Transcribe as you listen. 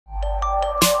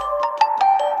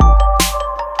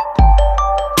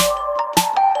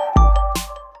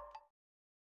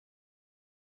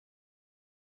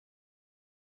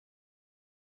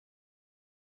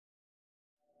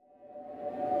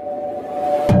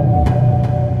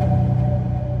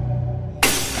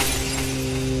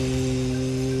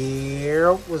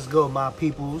What's good, my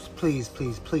peoples? Please,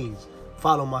 please, please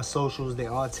follow my socials. They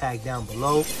are tagged down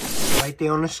below, right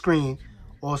there on the screen.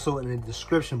 Also in the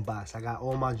description box, I got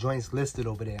all my joints listed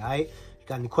over there, all right? If you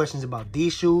got any questions about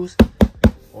these shoes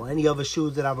or any other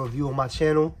shoes that I review on my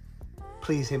channel,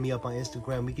 please hit me up on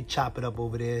Instagram. We can chop it up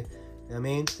over there. You know what I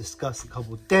mean? Discuss a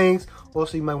couple things.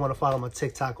 Also, you might want to follow my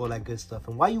TikTok, all that good stuff.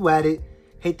 And while you at it,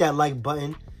 hit that like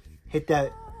button, hit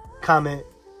that comment,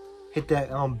 hit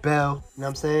that bell, you know what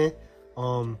I'm saying?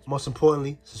 Most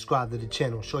importantly, subscribe to the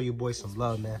channel. Show your boy some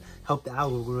love, man. Help the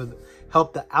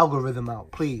algorithm out.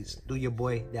 Please do your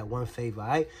boy that one favor, all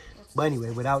right? But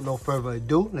anyway, without no further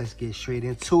ado, let's get straight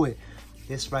into it.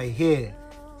 This right here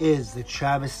is the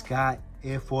Travis Scott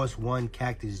Air Force 1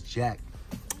 Cactus Jack.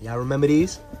 Y'all remember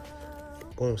these?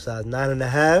 Boom, size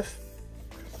 9.5.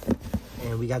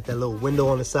 And we got that little window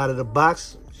on the side of the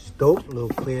box. It's dope, a little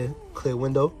clear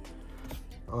window.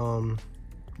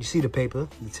 You see the paper,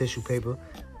 the tissue paper.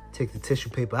 Take the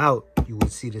tissue paper out, you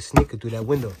would see the sneaker through that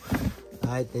window. All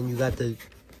right, then you got the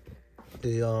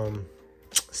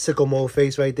sickle mode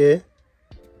face right there.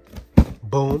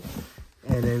 Boom.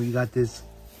 And then you got this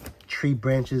tree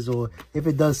branches, or if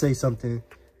it does say something,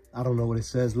 I don't know what it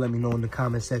says, let me know in the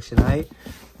comment section, all right?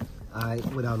 All right,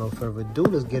 without no further ado,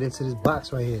 let's get into this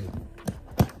box right here.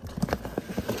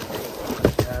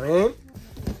 All right.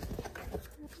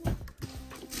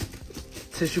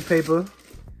 Tissue paper.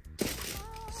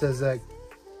 Says that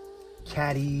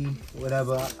Caddy,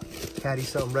 whatever, Caddy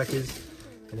something records.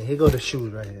 And then here go the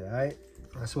shoes right here, all right?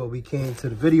 That's what we came to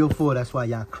the video for. That's why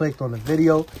y'all clicked on the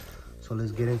video. So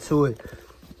let's get into it.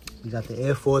 We got the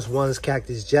Air Force 1's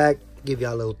Cactus Jack. Give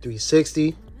y'all a little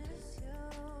 360.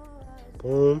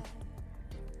 Boom.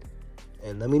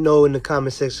 And let me know in the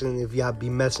comment section if y'all be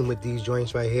messing with these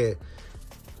joints right here.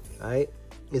 All right?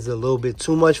 Is it a little bit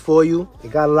too much for you?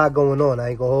 It got a lot going on. I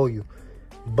ain't gonna hold you.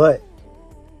 But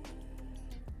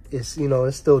it's, you know,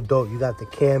 it's still dope. You got the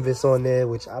canvas on there,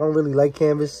 which I don't really like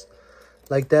canvas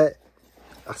like that.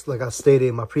 Like I stated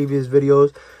in my previous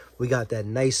videos, we got that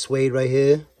nice suede right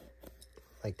here,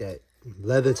 like that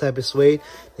leather type of suede.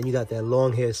 Then you got that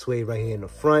long hair suede right here in the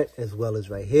front, as well as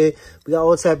right here. We got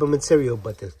all type of material,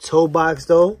 but the toe box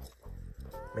though,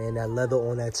 man, that leather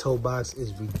on that toe box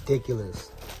is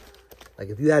ridiculous. Like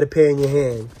if you had a pair in your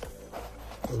hand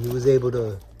and you was able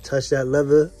to touch that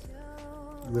leather,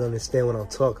 you would understand what I'm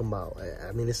talking about.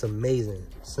 I mean, it's amazing,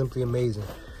 simply amazing,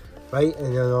 right?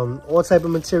 And all type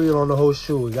of material on the whole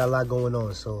shoe. We got a lot going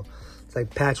on, so it's like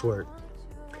patchwork.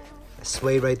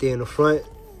 Suede right there in the front.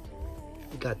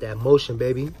 You got that motion,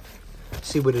 baby.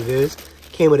 See what it is.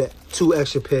 Came with 2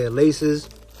 extra pair of laces,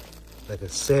 like a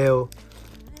sail,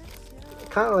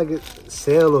 kind of like a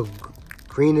sail or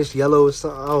greenish yellow or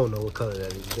something. I don't know what color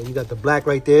that is. Then you got the black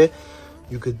right there.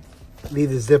 You could leave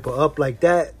the zipper up like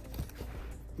that.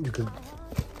 You could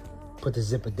put the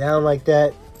zipper down like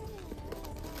that.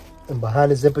 And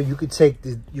behind the zipper, you could take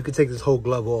this whole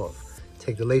glove off.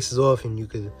 Take the laces off, and you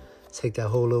could take that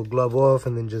whole little glove off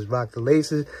and then just rock the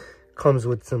laces. Comes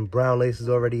with some brown laces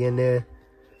already in there.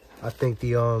 I think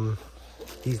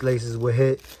these laces will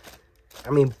hit. I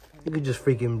mean, you could just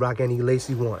freaking rock any lace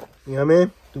you want. You know what I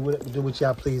mean? Do what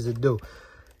y'all please to do.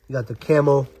 You got the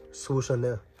camo swoosh on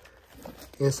the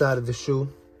inside of the shoe.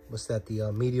 What's that?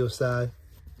 The medial side.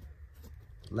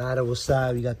 Lateral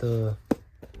side, we got the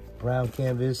brown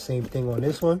canvas. Same thing on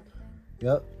this one.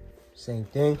 Yep, same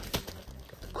thing.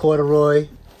 Got the corduroy.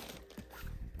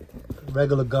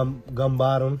 Regular gum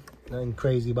bottom. Nothing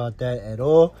crazy about that at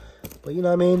all. But you know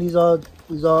what I mean? These are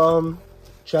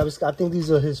Travis Scott. I think these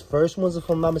are his first ones, if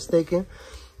I'm not mistaken.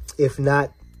 If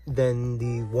not, then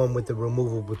the one with the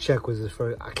removable check was his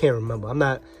first. I can't remember. I'm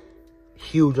not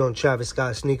huge on Travis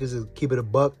Scott sneakers, to keep it a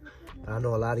buck. I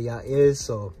know a lot of y'all is,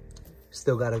 so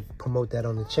still got to promote that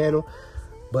on the channel.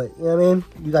 But, you know what I mean?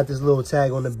 You got this little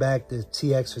tag on the back, the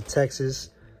TX for Texas.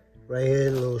 Right here,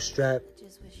 a little strap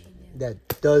that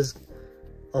does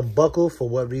unbuckle for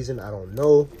what reason, I don't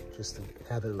know. Just to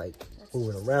have it like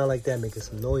moving around like that, making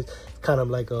some noise. Kind of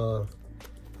like a,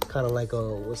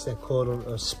 what's that called?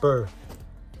 A spur.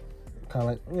 Kind of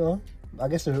like, you know, I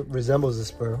guess it resembles a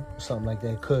spur or something like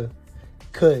that.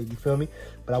 Could, you feel me?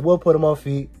 But I will put them on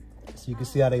feet so you can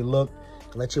see how they look.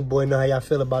 Let your boy know how y'all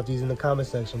feel about these in the comment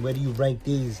section. Where do you rank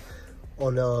these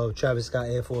on the Travis Scott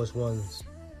Air Force 1s?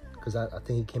 Because I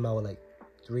think he came out with like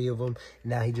 3 of them.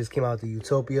 Now he just came out with the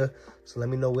Utopia. So let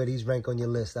me know where these rank on your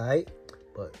list, all right?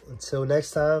 But until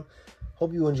next time,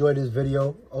 hope you enjoyed this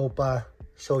video. Hope I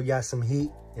showed y'all some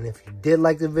heat. And if you did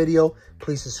like the video,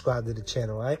 please subscribe to the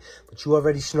channel, all right? But you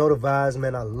already know the vibes,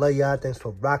 man. I love y'all. Thanks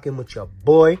for rocking with your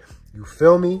boy. You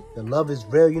feel me? The love is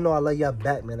real. You know I love y'all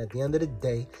back, man. At the end of the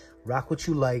day, Rock what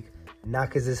you like, not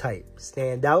because it's hype.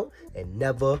 Stand out and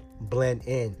never blend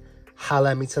in.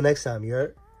 Holla at me till next time, you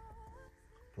heard?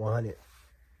 100.